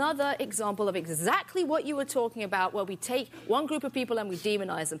another example of exactly what you were talking about, where we take one group of people and we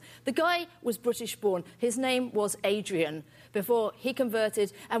demonize them. The guy was British-born. His name was Adrian before he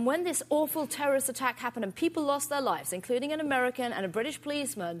converted. And when this awful terrorist attack happened and people lost their lives, including an American and a British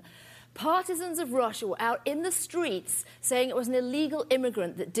policeman, partisans of Russia were out in the streets saying it was an illegal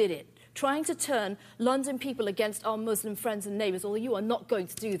immigrant that did it, trying to turn London people against our Muslim friends and neighbours, although you are not going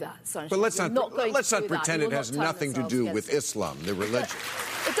to do that, Sunshine. But let's not pretend it has nothing to do with Islam, the religion.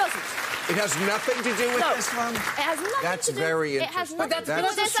 It doesn't. It has nothing to do with Islam? It has nothing That's to do. very It has interesting. nothing to do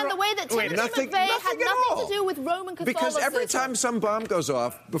with this, and the way that Timothy McVeigh had nothing to do with Roman Catholicism. Because every time some bomb goes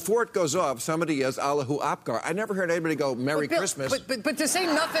off, before it goes off, somebody yells Allahu Akbar. I never heard anybody go Merry Christmas. But to say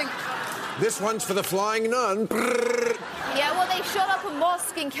nothing... This one's for the flying nun. Yeah, well, they shot up a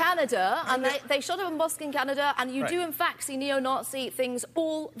mosque in Canada, and they shot up a mosque in Canada, and you do, in fact, see neo-Nazi things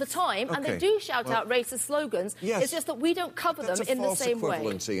all the time, and they do shout out racist slogans. Yes. It's just that we don't cover them in the same way.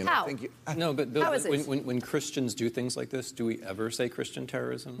 How? No, but Bill, when Christians do things like this, do we ever say Christian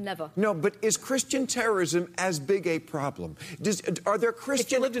terrorism? Never. No, but is Christian terrorism as big a problem? Are there Christian...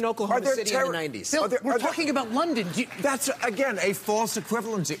 If you lived in Oklahoma City in the 90s. Bill, we're talking about London. That's, again, a false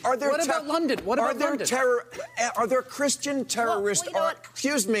equivalency. What about London? What about London? Are there Christian terrorist...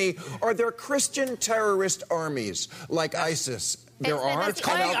 Are there Christian terrorist armies like ISIS? There are. It's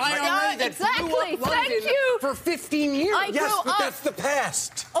called Al-Qaeda that blew up London for 15 years. Yes, but that's the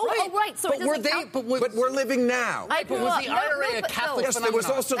past. Right. So but we're living now. But was the IRA a Catholic phenomenon? Yes, there was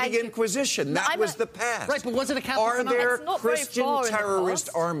also the Inquisition. That was the past. Right, but was it a Catholic phenomenon? Are there Christian terrorist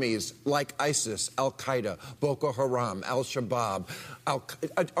armies like ISIS, Al-Qaeda, Boko Haram, Al-Shabaab?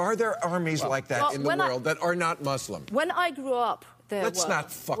 Are there armies like that in the world that are not Muslim? When I grew up, Let's not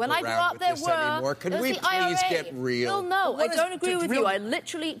fuck when around I grew up, with this anymore. Can we please get real? No, I don't agree with you. I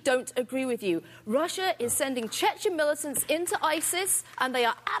literally don't agree with you. Russia is sending Chechen militants into ISIS, and they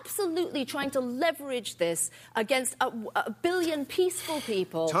are absolutely trying to leverage this against a billion peaceful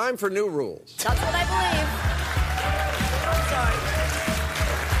people. Time for new rules. That's what I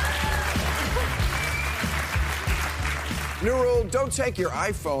believe. New rule, don't take your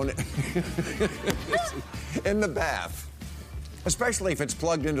iPhone in the bath. Especially if it's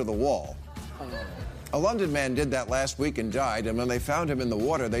plugged into the wall. A London man did that last week and died, and when they found him in the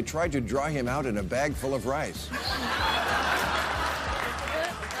water, they tried to dry him out in a bag full of rice.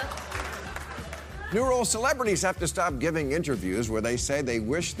 New rule, celebrities have to stop giving interviews where they say they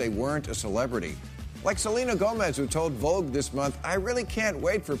wish they weren't a celebrity. Like Selena Gomez, who told Vogue this month, "I really can't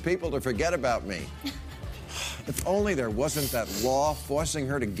wait for people to forget about me." If only there wasn't that law forcing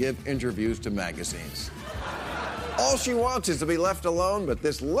her to give interviews to magazines. All she wants is to be left alone, but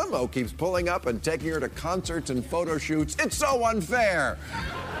this limo keeps pulling up and taking her to concerts and photo shoots. It's so unfair.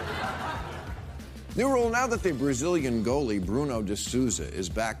 New rule now that the Brazilian goalie Bruno de Souza is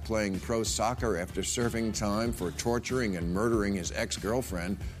back playing pro soccer after serving time for torturing and murdering his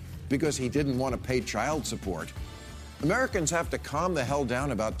ex-girlfriend because he didn't want to pay child support. Americans have to calm the hell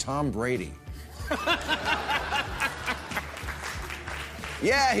down about Tom Brady.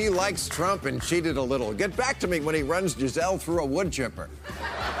 Yeah, he likes Trump and cheated a little. Get back to me when he runs Giselle through a wood chipper.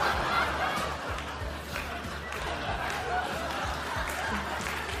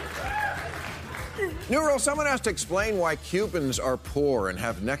 New rule, someone has to explain why Cubans are poor and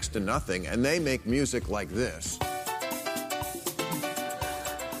have next to nothing, and they make music like this.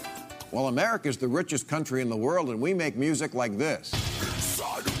 Well, America's the richest country in the world, and we make music like this.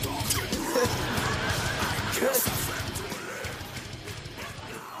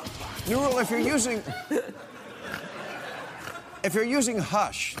 New rule, if you're using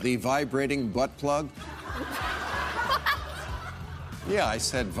Hush, the vibrating butt plug. Yeah, I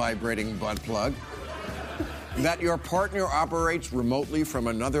said vibrating butt plug. That your partner operates remotely from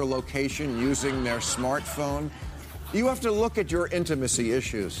another location using their smartphone, you have to look at your intimacy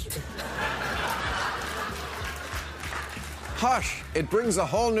issues. Hush, it brings a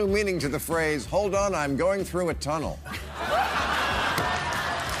whole new meaning to the phrase, hold on, I'm going through a tunnel.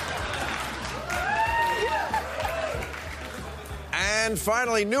 And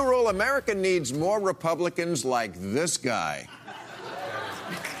finally, new rule, America needs more Republicans like this guy.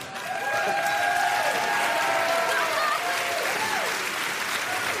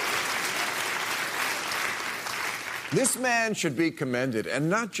 This man should be commended, and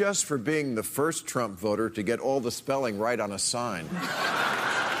not just for being the first Trump voter to get all the spelling right on a sign,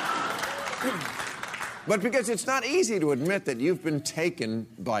 but because it's not easy to admit that you've been taken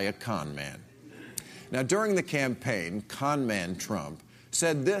by a con man. Now, during the campaign, con man Trump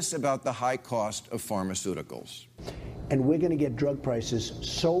said this about the high cost of pharmaceuticals. And we're going to get drug prices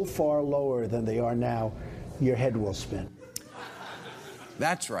so far lower than they are now, your head will spin.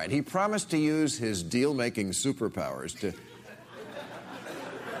 That's right. He promised to use his deal-making superpowers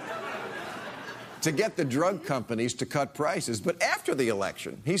to get the drug companies to cut prices. But after the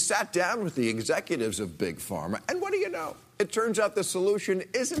election, he sat down with the executives of Big Pharma, and what do you know? It turns out the solution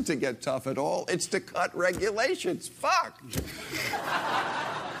isn't to get tough at all. It's to cut regulations. Fuck!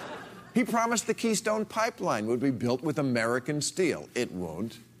 He promised the Keystone Pipeline would be built with American steel. It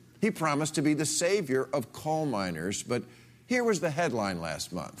won't. He promised to be the savior of coal miners, but here was the headline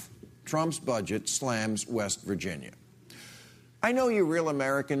last month. Trump's budget slams West Virginia. I know you real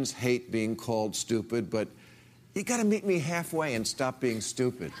Americans hate being called stupid, but you gotta meet me halfway and stop being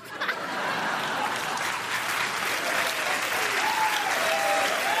stupid.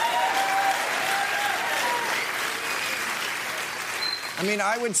 I mean,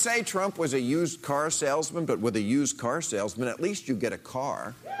 I would say Trump was a used car salesman, but with a used car salesman, at least you get a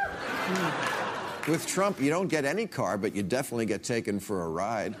car. With Trump, you don't get any car, but you definitely get taken for a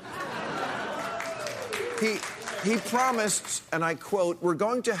ride. He promised, and I quote, we're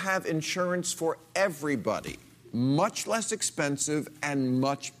going to have insurance for everybody, much less expensive and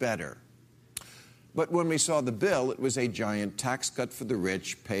much better. But when we saw the bill, it was a giant tax cut for the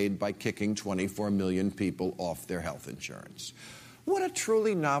rich paid by kicking 24 million people off their health insurance. What a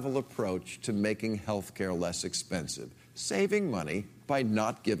truly novel approach to making health care less expensive, saving money by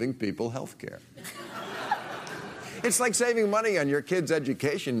not giving people health care. It's like saving money on your kids'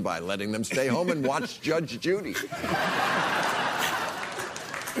 education by letting them stay home and watch Judge Judy.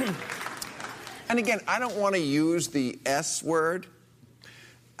 And again, I don't want to use the S word,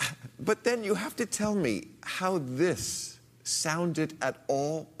 but then you have to tell me how this sounded at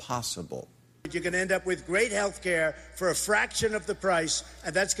all possible. You're going to end up with great health care for a fraction of the price,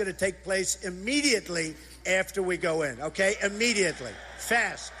 and that's going to take place immediately after we go in, okay? Immediately.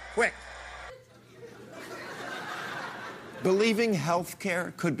 Fast. Quick. Believing health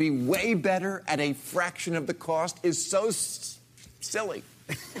care could be way better at a fraction of the cost is so silly.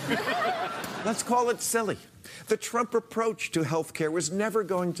 Let's call it silly. The Trump approach to health care was never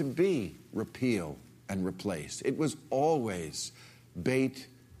going to be repeal and replace. It was always bait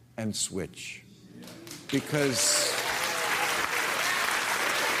and switch. Because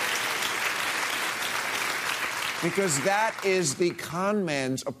that is the con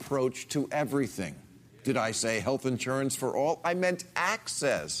man's approach to everything. Did I say health insurance for all? I meant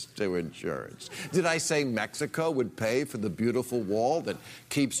access to insurance. Did I say Mexico would pay for the beautiful wall that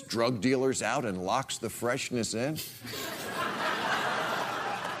keeps drug dealers out and locks the freshness in?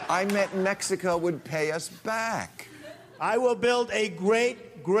 I meant Mexico would pay us back. I will build a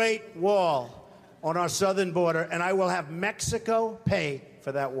great, great wall on our southern border, and I will have Mexico pay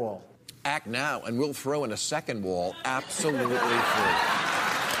for that wall. Act now, and we'll throw in a second wall absolutely free.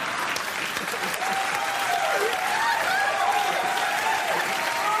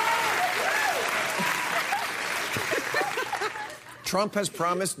 Trump has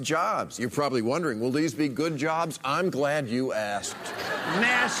promised jobs. You're probably wondering, will these be good jobs? I'm glad you asked.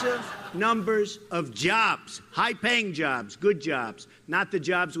 Massive numbers of jobs, high-paying jobs, good jobs, not the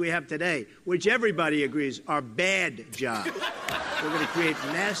jobs we have today, which everybody agrees are bad jobs. We're going to create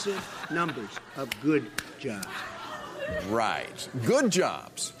massive numbers of good jobs. Right. Good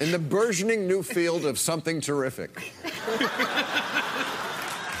jobs in the burgeoning new field of something terrific.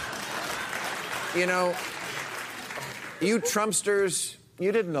 You know, you Trumpsters,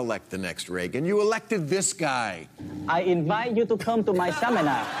 you didn't elect the next Reagan. You elected this guy. I invite you to come to my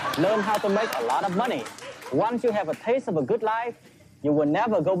seminar. Learn how to make a lot of money. Once you have a taste of a good life, you will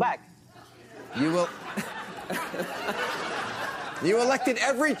never go back. You will... You elected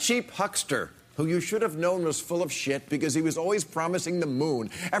every cheap huckster who you should have known was full of shit because he was always promising the moon.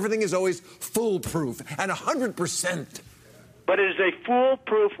 Everything is always foolproof and 100%. But it is a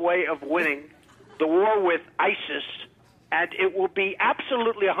foolproof way of winning the war with ISIS. And it will be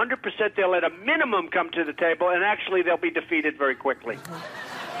absolutely 100%. They'll at a minimum come to the table, and actually they'll be defeated very quickly.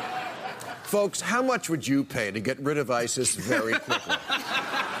 Folks, how much would you pay to get rid of ISIS very quickly?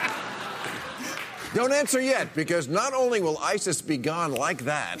 Don't answer yet, because not only will ISIS be gone like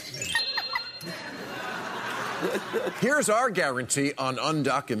that, here's our guarantee on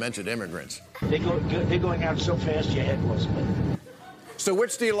undocumented immigrants. They're going out so fast your head will spin. So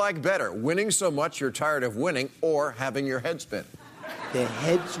which do you like better, winning so much you're tired of winning, or having your head spin? Their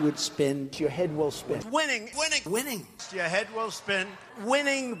heads would spin. Your head will spin. Winning. Your head will spin.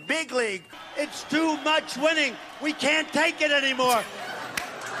 Winning big league. It's too much winning. We can't take it anymore.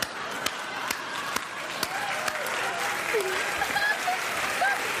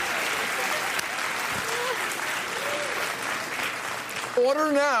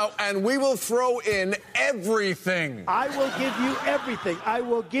 Order now, and we will throw in everything. I will give you everything. I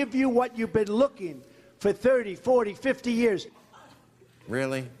will give you what you've been looking for 30, 40, 50 years.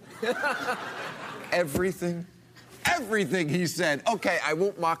 Really? Everything? Everything, he said. Okay, I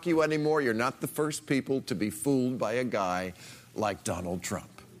won't mock you anymore. You're not the first people to be fooled by a guy like Donald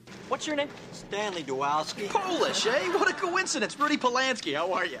Trump. What's your name? Stanley Dwowski. Polish, eh? What a coincidence. Rudy Polanski,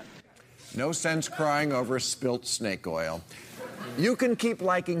 how are you? No sense crying over spilt snake oil. You can keep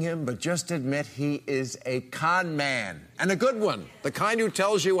liking him, but just admit he is a con man. And a good one. The kind who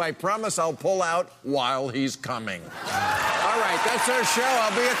tells you, I promise I'll pull out while he's coming. All right, that's our show.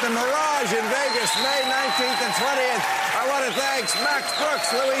 I'll be at the Mirage in Vegas, May 19th and 20th. I want to thank Max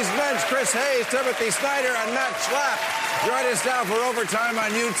Brooks, Louise Bench, Chris Hayes, Timothy Snyder, and Matt Schlapp. Join us now for Overtime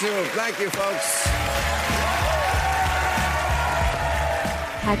on YouTube. Thank you, folks.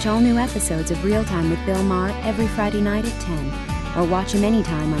 Catch all new episodes of Real Time with Bill Maher every Friday night at 10, or watch him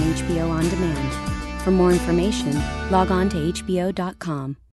anytime on HBO On Demand. For more information, log on to HBO.com.